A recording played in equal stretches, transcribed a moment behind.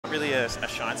really a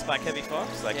shine spike heavy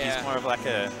fox. Like he's more of like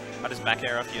a I just back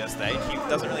air off you that stage. He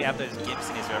doesn't really have those gimps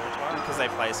in his repertoire because they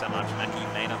play so much. Macky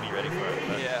may not be ready for it.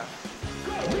 But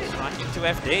Macky to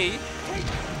FD.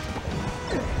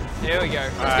 There we go.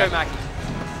 Let's go, Macky.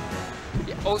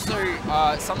 Yeah, also,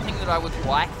 something that I would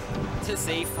like to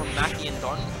see from Macky and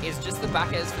Don is just the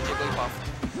back airs for Jigglypuff.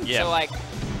 Yeah. So like,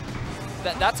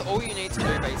 that's all you need to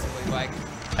do basically. Like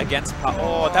against Puff.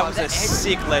 Oh, that was a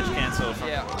sick ledge cancel from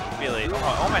Billy.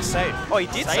 Oh, almost saved. Oh, he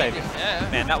did save it. Yeah.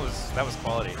 Man, that was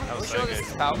quality. That was so good. This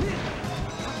is powerful.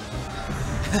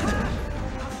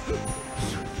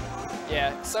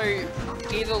 Yeah, so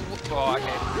either,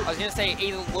 I was gonna say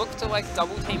either look to like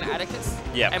double team Atticus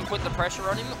and put the pressure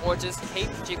on him, or just keep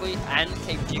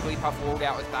Jigglypuff walled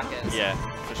out with back airs. Yeah,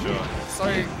 for sure. So,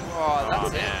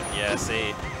 that's it. Yeah,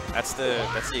 see, that's the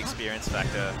experience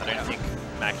factor. I don't think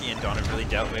Macky and Don have really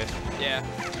dealt with. Yeah,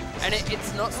 and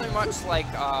it's not so much like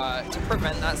to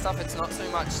prevent that stuff. It's not so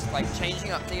much like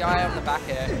changing up DI on the back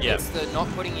air. Yeah. It's the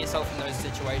not putting yourself in those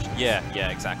situations. Yeah,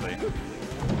 exactly.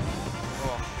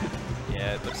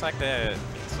 Yeah, it looks like they're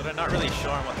sort of not really sure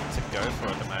on what to go for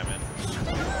at the moment.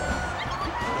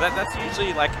 That's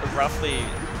usually like roughly,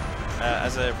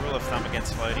 as a rule of thumb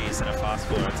against floaties and a fast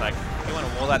forward, it's like you want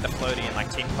to wall out the floaty and like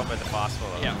team combo the fast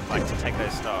forward, like to take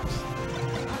those stocks.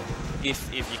 If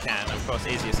you can, of course,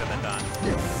 easier said than done.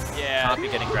 Yeah. Can't be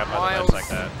getting grabbed by the ledge like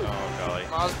that. Oh golly.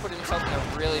 Miles put himself in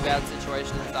a really bad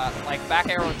situation with that. Like back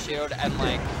air on shield and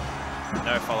like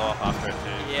no follow-up after it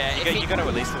too. Yeah, you got to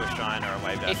at least do a shine or a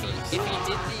wave dash. If he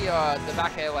did the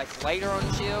back air like later on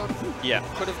shield,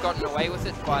 could have gotten away with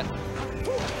it, but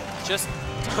just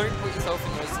don't put yourself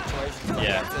in those situations.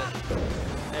 Yeah.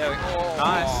 There we go.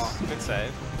 Nice, good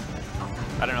save.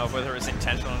 I don't know whether it was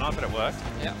intentional or not, but it worked.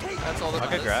 Yeah, that's all that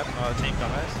matters. Good grab. Oh, team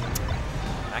combos.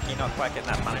 Macky not quite getting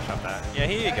that punish off that. Yeah,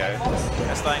 here you go.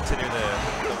 They're starting to do the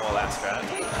wall out strat.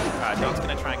 Alright, Don's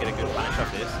going to try and get a good punish off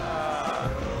this.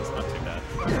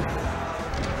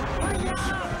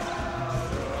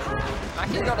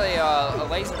 Macky got a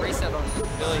laser reset on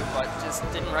Billy, but just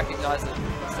didn't recognize it,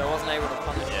 so wasn't able to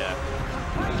punish it.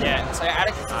 Yeah, so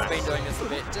Atticus has been doing this a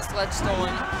bit, just ledge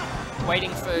stalling,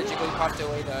 waiting for Jigglypuff to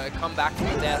either come back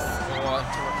from death or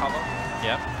to recover.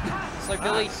 So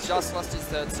Billy just lost his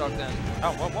third stock then.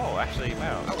 Oh, whoa, actually,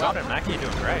 wow. Don and Macky are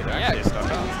doing great. They're actually stock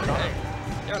up.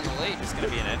 They're in the lead. It's going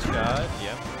to be an edge guard,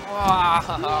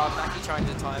 Macky trying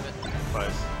to time it.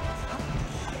 Close.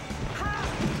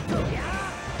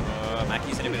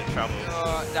 Macky's in a bit of trouble.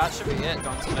 That should be it.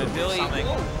 Don's going to Billy. Billy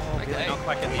not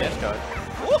quite getting the edge guard.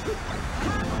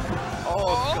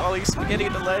 Oh, golly, spaghetti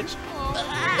in the ledge.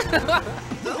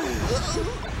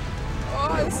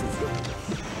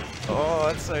 Oh,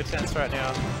 that's so tense right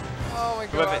now. Oh my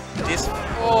god.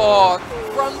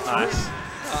 Front. Nice.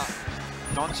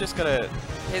 Don's just got to...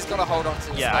 He's got to hold on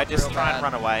to his I just try and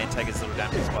run away and take as little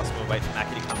damage as possible. Wait for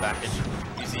Macky to come back and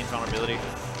use the invulnerability.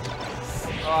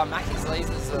 Oh, Macky's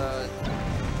lasers are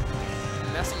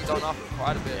messing Don up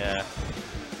quite a bit. Yeah.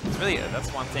 It's really,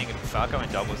 that's one thing in Falco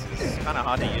and doubles, it's kind of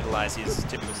hard to utilize his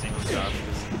typical single stuff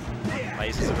because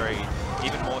lasers are very,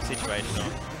 even more situational.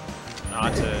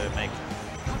 Hard to make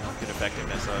good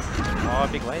effectiveness of. Oh,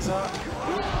 big laser.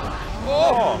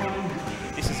 Oh!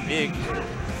 This is big.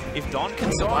 If Don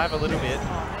can survive a little bit,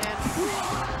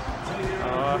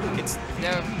 it's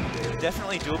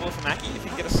definitely doable for Macky if he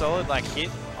can get a solid like hit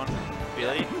on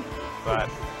Billy, but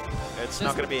it's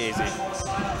not going to be easy.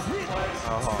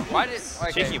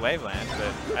 Cheeky waveland,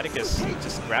 but Atticus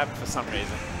just grabbed for some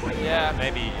reason. Yeah.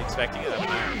 Maybe expecting it.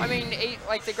 I mean,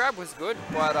 like the grab was good,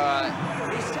 but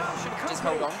should have just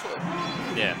held on to it.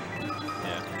 Yeah.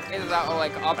 Either that or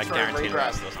like up throw and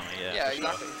re-grab. Or something. Yeah,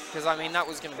 exactly. Because I mean that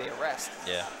was going to be a rest.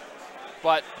 Yeah.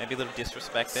 But maybe a little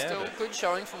disrespect there. Still good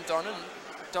showing from Don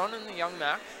and the young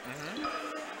Mac.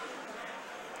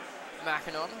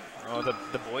 Macking on. Oh,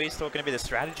 the boy is still going to be the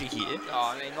strategy here.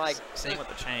 Oh, I mean, like seeing what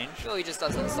the change. Billy just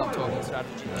doesn't stop talking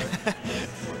strategy though.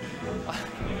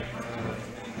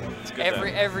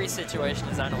 Every situation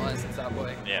is analysed that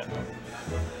way. Yeah.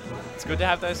 It's good to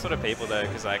have those sort of people though,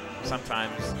 because like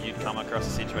sometimes you'd come across a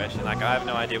situation like I have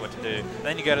no idea what to do. And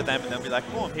then you go to them and they'll be like,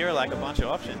 "Oh, here are like a bunch of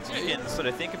options." You can sort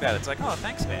of think about it. It's like, "Oh,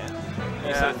 thanks, man."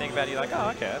 You sort of think about it. You're like, "Oh,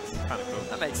 okay, that's kind of cool."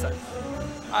 That makes sense.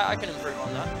 I can improve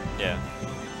on that. Yeah.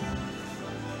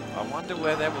 I wonder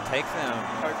where they will take them.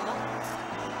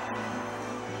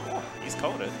 Oh, he's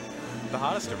called it. The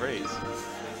hardest to read.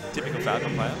 Typical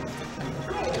Falcon player.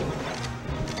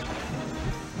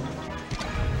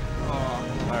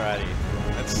 Alrighty.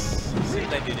 Let's see what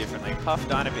they do differently. Puff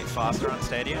dying a bit faster on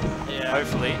Stadium. Yeah.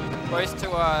 Hopefully. Close to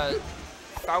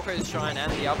Falco's shine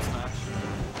and the up smash.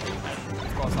 And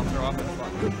of course, I'll throw up in the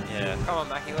front. Come on,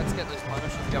 Macky, let's get those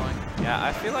punishes going. Yeah,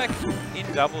 I feel like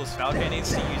in doubles, Falco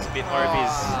needs to use a bit more of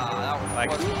his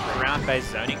like ground-based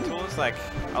zoning tools, like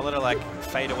a lot of like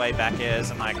fade-away back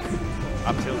airs and like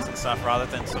up tilts and stuff, rather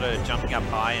than sort of jumping up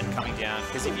high and coming down.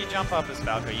 Because if you jump up as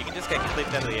Falco, you can just get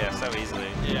clipped out of the air so easily.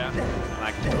 Yeah. And,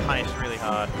 like punished really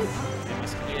hard.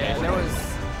 Yeah, there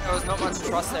was not much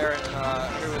trust there in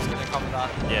who was going to cover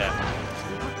that. Yeah.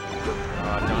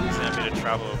 Oh, Don's in a bit of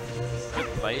trouble. Good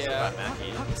plays by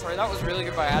Macky. Sorry, that was really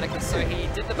good by Atticus. So he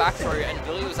did the back throw, and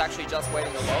Billy was actually just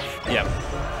waiting above. Yep.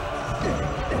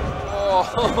 Oh.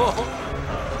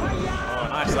 Oh,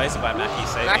 nice laser by Macky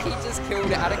saving. Macky just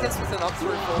killed Atticus with an up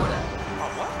through forward air. Oh,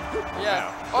 what?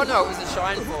 Yeah. Wow. Oh no, it was a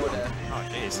shine forward air. Oh,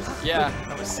 jeez. Yeah.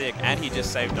 That was sick. And he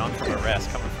just saved Don from a rest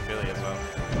coming from Billy as well.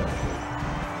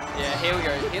 Yeah, here we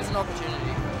go. Here's an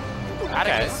opportunity.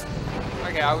 Atticus.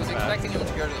 Okay, I was expecting him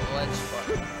to go to the ledge, but...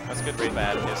 That's a good read by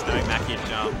Atticus, knowing Macky to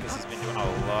jump, because he's been doing a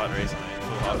lot recently.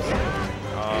 Full ups.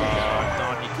 Oh,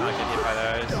 Don, you can't get hit by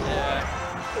those. Yeah.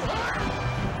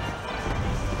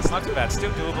 It's not too bad.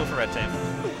 Still doable for red team.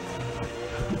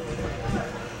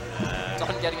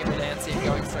 Don getting a bit antsy and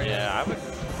going straight in. Yeah, I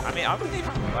wouldn't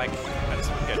even, like, I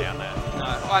just wouldn't go down there. No,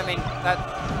 I mean,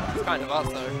 that's kind of us,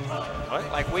 though.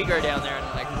 What? Like, we go down there and,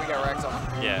 like, we go wrecked on them.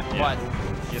 Yeah, yeah. But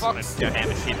You just want to go ham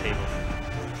and hit people.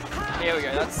 Here we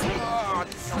go, that's... Oh,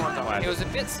 come on, Don. He was a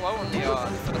bit slow on the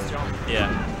first jump.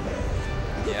 Yeah.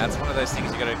 Yeah, that's one of those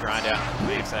things you got to grind out in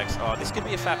VFX. Oh, this could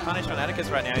be a fat punish on Atticus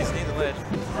right now. He's near the ledge.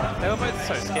 They were both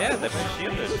so scared. They're both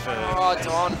shielded for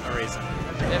Don. a reason.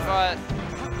 They've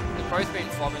both been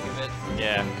flopping a bit.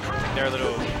 Yeah, I think they're a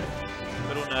little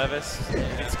nervous, a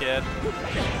bit scared.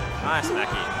 Nice,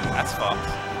 Macky. That's fucked.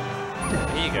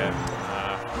 Here you go.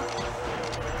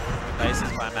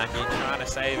 Bases by Macky, trying to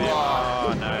save him.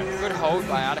 Oh no. Good hold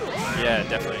by Atticus. Yeah,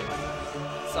 definitely.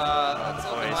 It's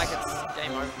looking like it's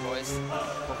game over, boys.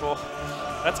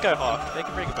 Let's go Hawk. They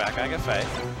can bring it back. I got faith.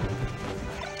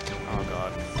 Oh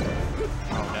god.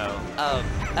 Oh no.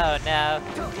 Oh no.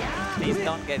 Please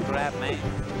don't get grabbed, mate.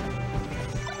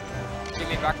 Give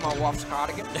me back my waff's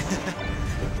cardigan.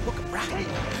 Look at Brack.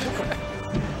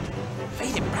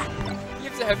 Feed him, Brack.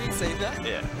 Have you seen that?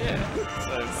 Yeah.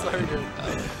 So good.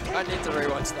 I need to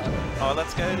rewatch that. Oh,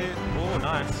 let's go, dude. Oh,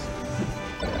 nice.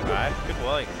 Alright, good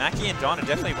work. Macky and Don are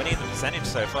definitely winning the percentage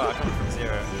so far, coming from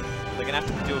 0. They're going to have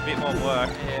to do a bit more work.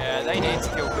 Yeah, they need to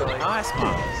kill Billy. Nice,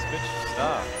 Miles. Good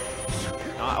stuff.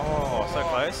 Oh, so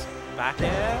close. Back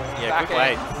air? Yeah, back good air.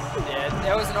 weight. Yeah,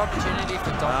 there was an opportunity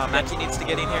for Don. Macky needs to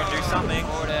get in here and do something.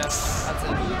 Forward air. That's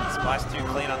it. Splice too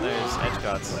clean on those edge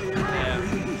guards. Yeah.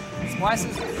 Splice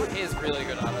is really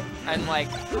good at it. And, like,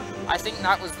 I think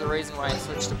that was the reason why he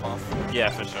switched to Puff. Yeah,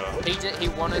 for sure. He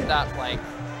wanted that, like,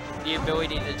 the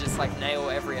ability to just, like, nail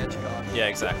every edge guard. Yeah,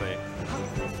 exactly.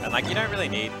 And, like, you don't really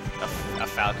need a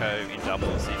Falco in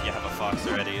doubles if you have a Fox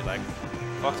already. Like,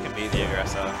 Fox can be the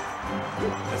aggressor.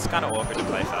 It's kind of awkward to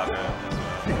play Falco as well.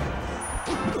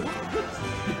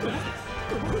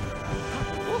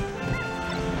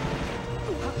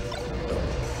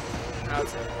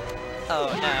 That's it. Oh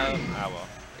no. Ah well.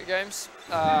 Good games.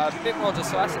 A bit more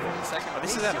decisive in the second. Oh,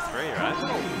 this is out of 3, right?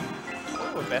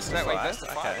 Oh, best of 5. Best of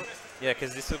 5. Okay. Yeah,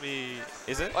 because this will be.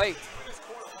 Is it? Wait.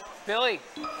 Billy,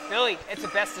 it's a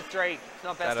best of 3. It's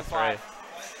not best of 5.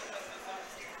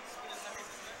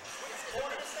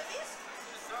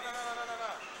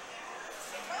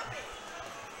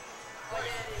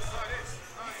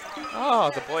 Oh,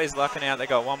 the boys lucking out. They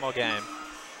got one more game.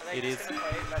 It is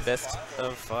best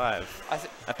of 5.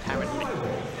 Apparently.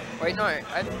 Wait, no.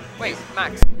 Wait,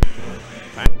 Max.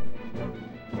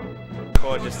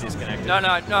 Cord just disconnected. No,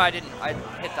 I didn't. I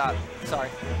hit that. Sorry.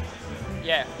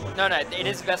 Yeah. No, it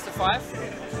is best of 5.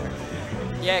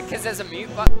 Yeah, because there's a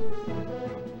mute button.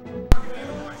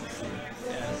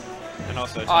 Yeah. And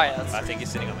also, yeah, I think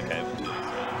he's sitting on the cable.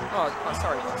 Oh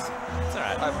sorry, guys. It's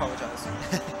alright. I apologize.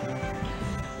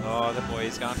 Oh, the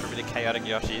boys going for a bit of chaotic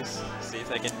Yoshis. See if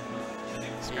they can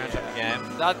scratch up the game.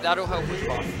 That'll help with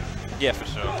Puff. Yeah, for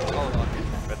sure. Oh,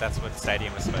 but that's what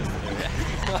Stadium was supposed to do.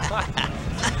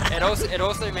 It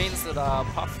also means that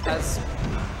Puff has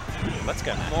Let's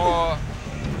go, man.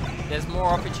 There's more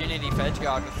opportunity for edge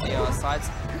guard with the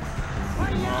sides.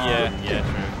 Yeah,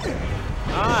 true.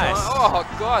 Nice. Oh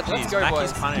god, let's go,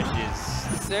 Macky's boys. punish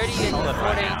is 30 and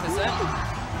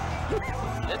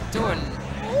 14%. They're doing.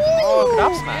 Oh, good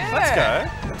up smash. Yeah. Let's go.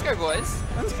 Let's go, boys.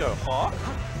 Let's go, Hawk.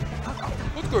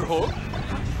 Let's go, Hawk.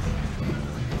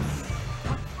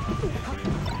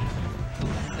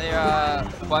 They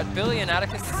but Billy and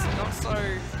Atticus not so.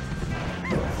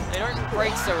 They don't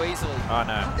break so easily. Oh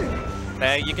no.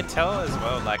 You can tell as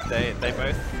well. Like they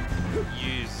both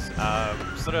use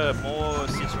sort of more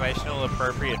situational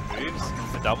appropriate moves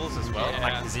for doubles as well,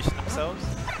 like position themselves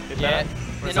a bit better.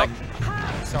 Whereas like,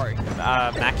 sorry.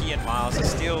 Macky and Miles are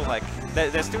still like,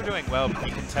 they're still doing well, but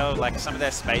you can tell like some of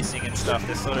their spacing and stuff,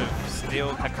 they're sort of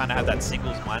still kind of have that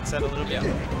singles mindset a little bit.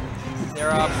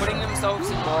 They're putting themselves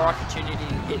in more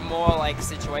opportunity, in more like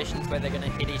situations where they're going to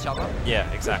hit each other.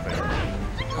 Yeah, exactly.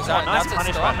 Nice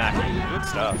punish by Macky. Good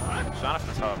stuff. Shine off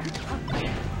the top.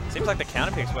 Seems like the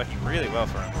counter pick's working really well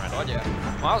for him right now.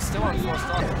 Miles still on 4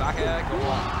 stocks. Back air, good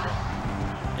one.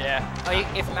 Yeah. Like,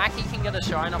 if Macky can get a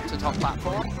shine up to top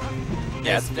platform,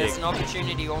 there's an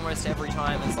opportunity almost every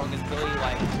time as long as Billy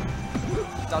like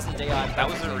doesn't DI. That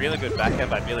was a really good back air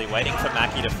by Billy, waiting for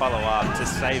Macky to follow up to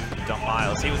save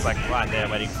Miles. He was like right there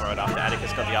waiting for it after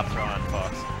Atticus got the up throw on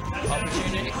Fox.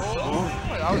 Opportunity. Oh,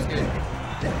 that was good.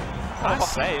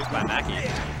 Nice save by Macky.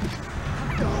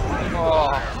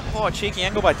 Oh, cheeky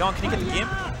angle by Don. Can he get the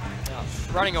gimp?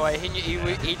 Running away.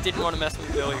 He didn't want to mess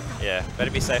with Billy. Yeah,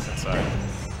 better be safe than sorry.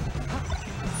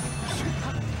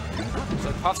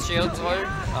 So Puff's shield's low.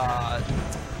 That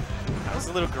was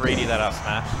a little greedy, that up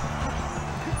smash.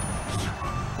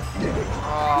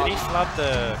 Did he flood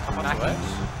the Macky?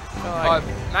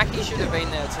 Macky should have been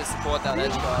there to support that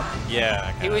edge guard.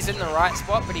 Yeah, okay. He was in the right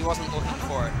spot, but he wasn't looking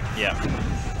for it. Yeah.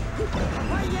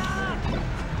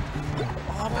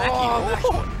 Oh, Macky.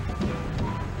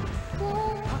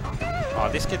 Oh,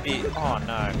 this could be... Oh,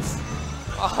 no.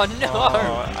 Oh, no.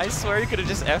 Oh, I swear he could have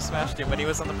just F-smashed him when he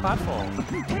was on the platform.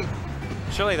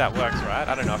 Surely that works, right?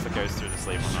 I don't know if it goes through the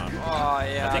sleeve or not. Oh,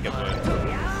 yeah. I think it would.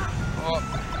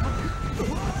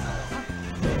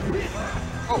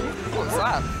 Oh, what was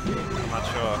that? I'm not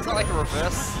sure. Is that like a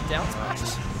reverse down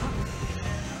smash?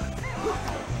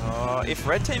 Oh, if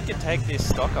Red Team can take this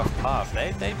stock off path,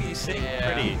 they'd be sitting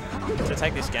pretty to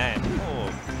take this game. Oh,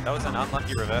 that was an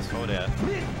unlucky reverse forward air.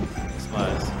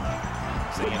 Splice.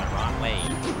 Sitting in the wrong way.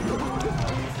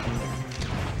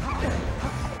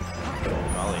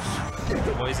 Golly.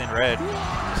 Boys in red.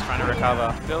 Just trying to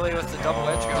recover. Billy with the double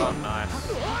edge guard. Nice.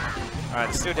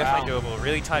 Alright, still definitely doable.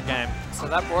 Really tight game. So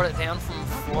that brought it down from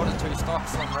 4 to 2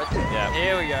 stocks on red. Yeah.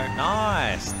 Here we go.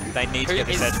 Nice. They need to get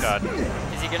this edge guard.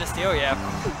 Is he going to steal? Yeah.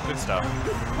 Good stuff.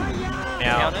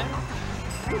 Now,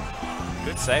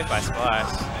 good save by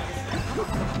Splice.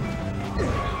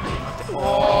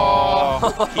 Oh,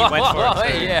 he went for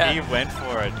it too. Yeah. He went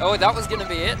for it. Oh, that was going to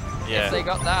be it. Yeah. If they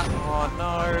got that. Oh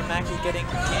no, Macky getting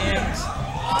gimped.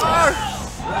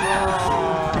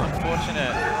 Oh,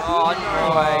 unfortunate. Oh,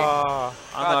 no way.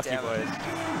 Unlucky, boys.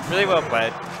 Really well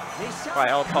played by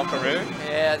El Polkaroo.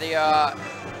 Yeah,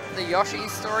 the Yoshi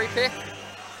story pick.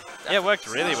 Yeah, it worked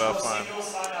really well for him.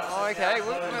 Okay,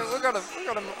 we've got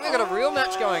a real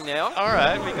match going now. All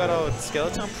right, we got old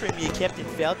Skeleton Premier Captain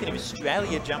Falcon of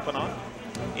Australia jumping on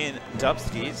in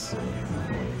Dubskis,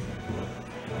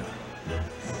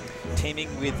 teaming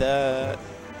with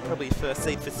probably first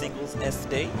seed for singles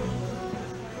SD.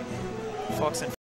 Fox and